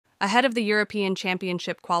Ahead of the European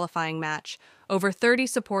Championship qualifying match, over 30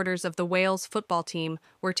 supporters of the Wales football team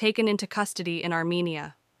were taken into custody in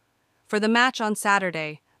Armenia. For the match on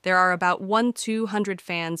Saturday, there are about 200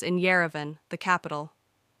 fans in Yerevan, the capital.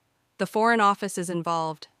 The Foreign Office is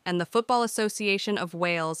involved, and the Football Association of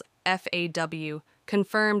Wales, FAW,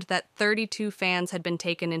 confirmed that 32 fans had been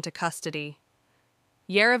taken into custody.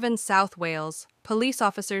 Yerevan, South Wales, police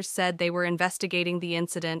officers said they were investigating the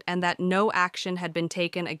incident and that no action had been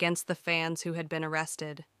taken against the fans who had been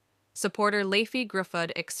arrested. Supporter Leify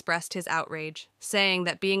Gruffud expressed his outrage, saying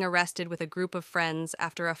that being arrested with a group of friends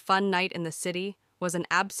after a fun night in the city was an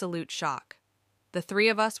absolute shock. The three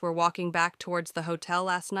of us were walking back towards the hotel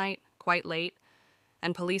last night, quite late,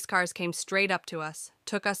 and police cars came straight up to us,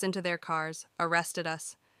 took us into their cars, arrested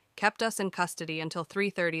us, kept us in custody until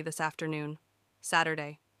 3:30 this afternoon.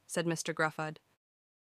 Saturday, said Mr. Gruffud.